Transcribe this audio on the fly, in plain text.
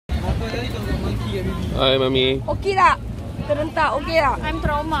Hai Mami. Okey tak? Terentak okey tak? I'm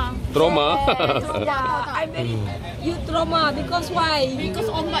trauma. Trauma? Yeah, I'm very you trauma because why? Because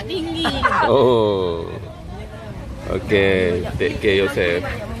ombak tinggi. Oh. Okay, take care yourself.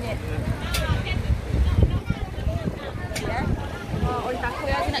 Oh, takut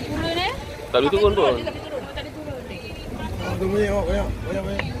ya nak turun eh? Tak boleh turun pun. Tak boleh turun. Tu banyak.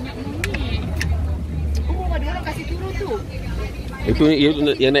 Oh, ada orang kasih turun tu. Itu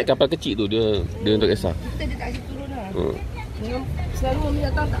yang naik kapal kecil tu dia untuk kisah. Kita dia tak kasi turun lah. Selalu Mami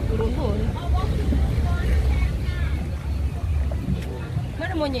datang tak turun pun.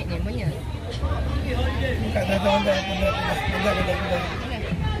 Mana monyet ni? Monyet. Kat bandar. Kat bandar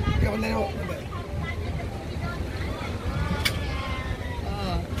tengok.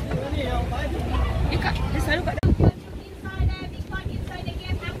 Dia selalu kat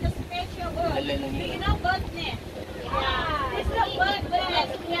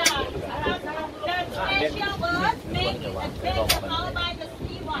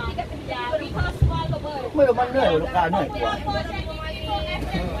Mana bandar lokal ni?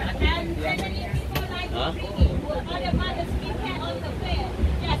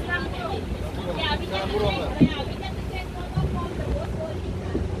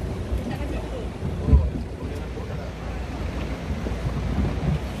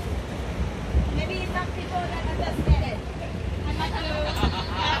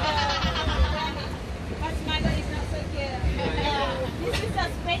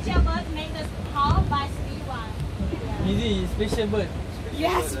 Easy, special bird.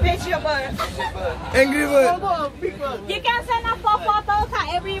 Yes, special bird. Angry bird. You can send up for photo card,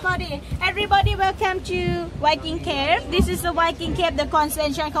 everybody. Everybody welcome to Viking Cave. This is the Viking Cave, the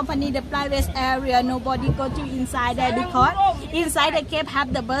concession company, the private area. Nobody go to inside there because inside the cave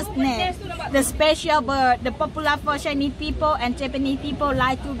have the bird nest. The special bird, the popular for Chinese people and Japanese people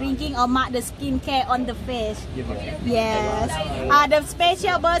like to drinking or mark the skincare on the face. Yes. The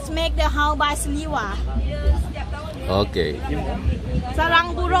special birds make the house by sliwa. Okay.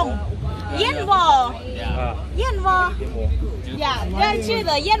 Sarang burung. Yen wo. Yen wo. Yeah, very true.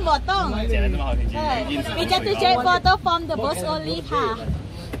 The yen wo tong. We just to take photo from the bus only, ha.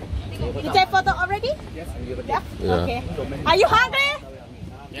 You take photo already? Yeah. Okay. Are you hungry?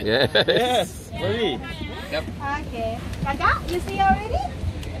 Yes. Sorry. Okay. Kakak, you see already?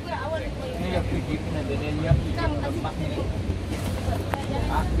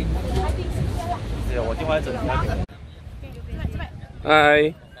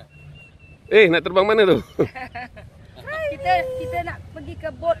 Hai. Nak terbang mana tu? Kita nak pergi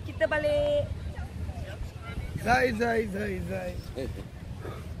ke boat, kita balik. Zai.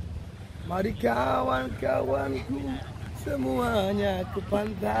 Mari kawan-kawanku semuanya ke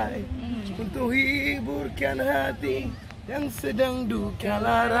pantai untuk hiburkan hati yang sedang duka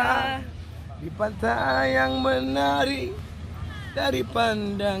lara di pantai yang menarik dari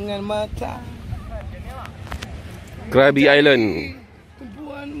pandangan mata. Krabi Island.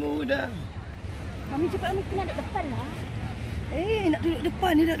 Tumpuan muda. Mami cepat Mami kena duduk depan lah. Nak duduk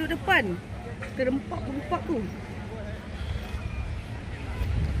depan, ni nak duduk depan. Terempak tu.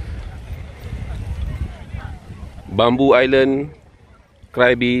 Bambu Island,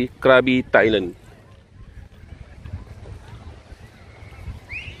 Krabi Thailand.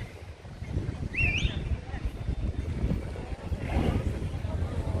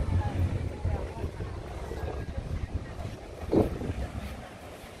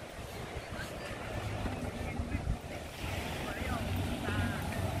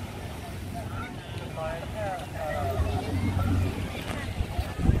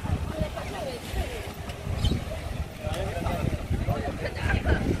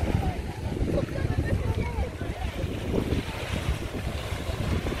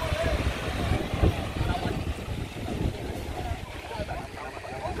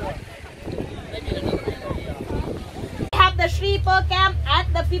 The sleeper camp at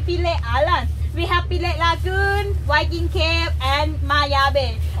the Pipile Island. We have Pilet Lagoon, Viking Cave, and Maya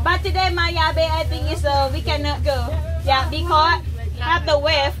Bay. But today Maya Bay, I think is we cannot go. Yeah, because have the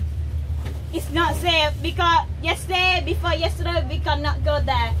wave. It's not safe because before yesterday we cannot go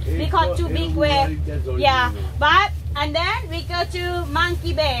there because too big wave. Yeah, but and then we go to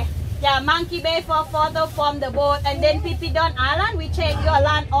Monkey Bay. Yeah, Monkey Bay for photo from the boat, and then Pipidon Island. We check your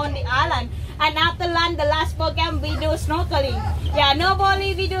land on the island. And after land, the last program, we do snorkeling. Yeah,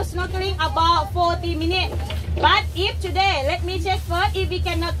 normally we do snorkeling about 40 minutes. But if today, let me check first, if we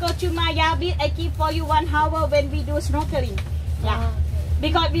cannot go to Maya Beach, I keep for you 1 hour when we do snorkeling. Yeah,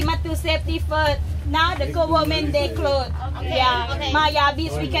 because we must do safety first. now the government they close. Yeah, Maya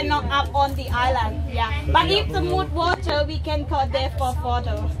Beach we cannot up on the island. Yeah, but if the mood water we can go there for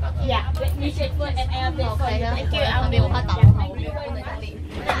photo. Yeah, let me check for an air there for you. Thank you. I'll be over. Thank you very much.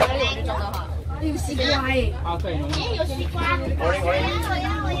 有西瓜诶，咦，有西瓜！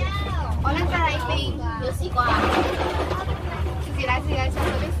我要再来一瓶，有西瓜。自己来，小手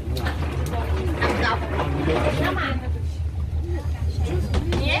边。要吗？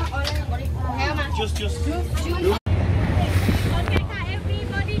耶？还有吗？Juice. Okay,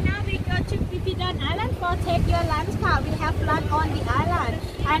 everybody. Now we go to Pipidon Island for take your lunch. We have lunch on the island,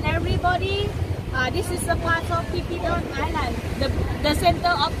 and everybody. This is a part of Pipidon Island, the center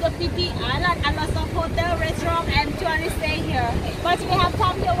of the Pipi Island, and lots of hotel, restaurant, and tourists stay here. But we have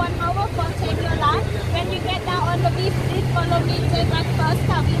come here 1 hour for take your lunch. When you get down on the beach, please follow me. Take breakfast.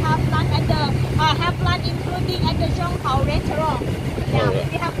 We have lunch at the lunch including at the Zhonghao restaurant. Yeah,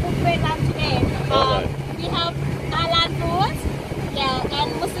 we have buffet lunch today. We have Island food, and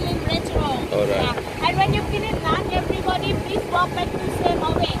Muslim restaurant. Yeah. And when you finish lunch, everybody please walk back to the same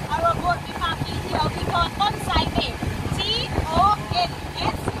way. Our boat we park here we call Tonsai Bay.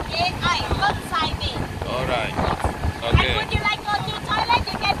 Tonsai, Tonsai Bay. Alright. And would you like to go to toilet?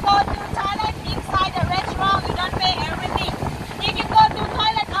 You can go to toilet inside the restaurant. You don't pay everything. If you go to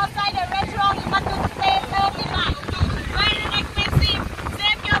toilet outside the restaurant, you must pay 30 baht. Very expensive.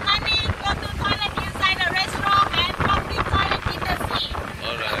 Save your money. Go to toilet inside the restaurant and public toilet in the sea.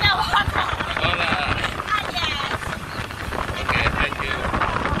 Alright. The water. Alright. Yes. Okay, thank you.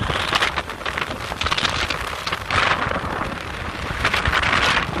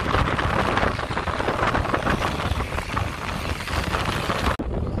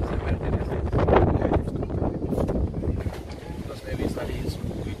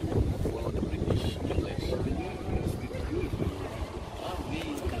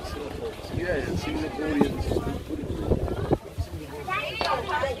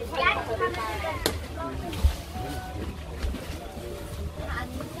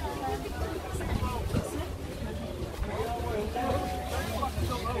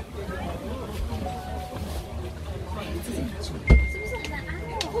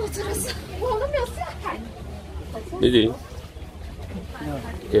 Ini.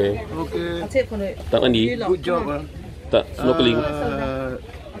 Okay. Tak mandi? Good job. Tak snorkeling?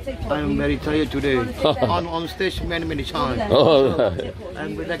 I'm very tired today. on stage many times. Oh, right.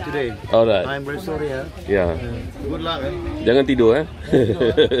 I'm relaxed today. Alright. I'm very sorry. Ya. Good luck. Jangan tidur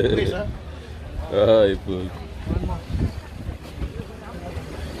Please, Itu.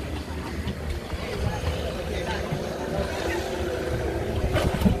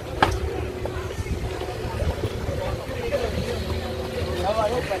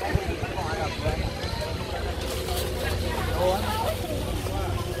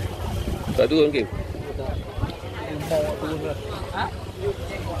 Tak turun ke?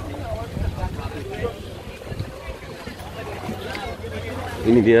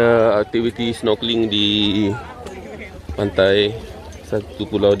 Ini dia aktiviti snorkeling di pantai satu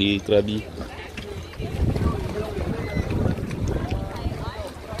pulau di Krabi.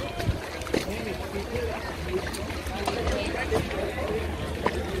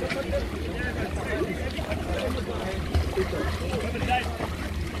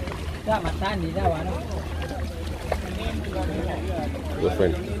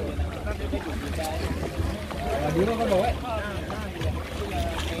 Girlfriend.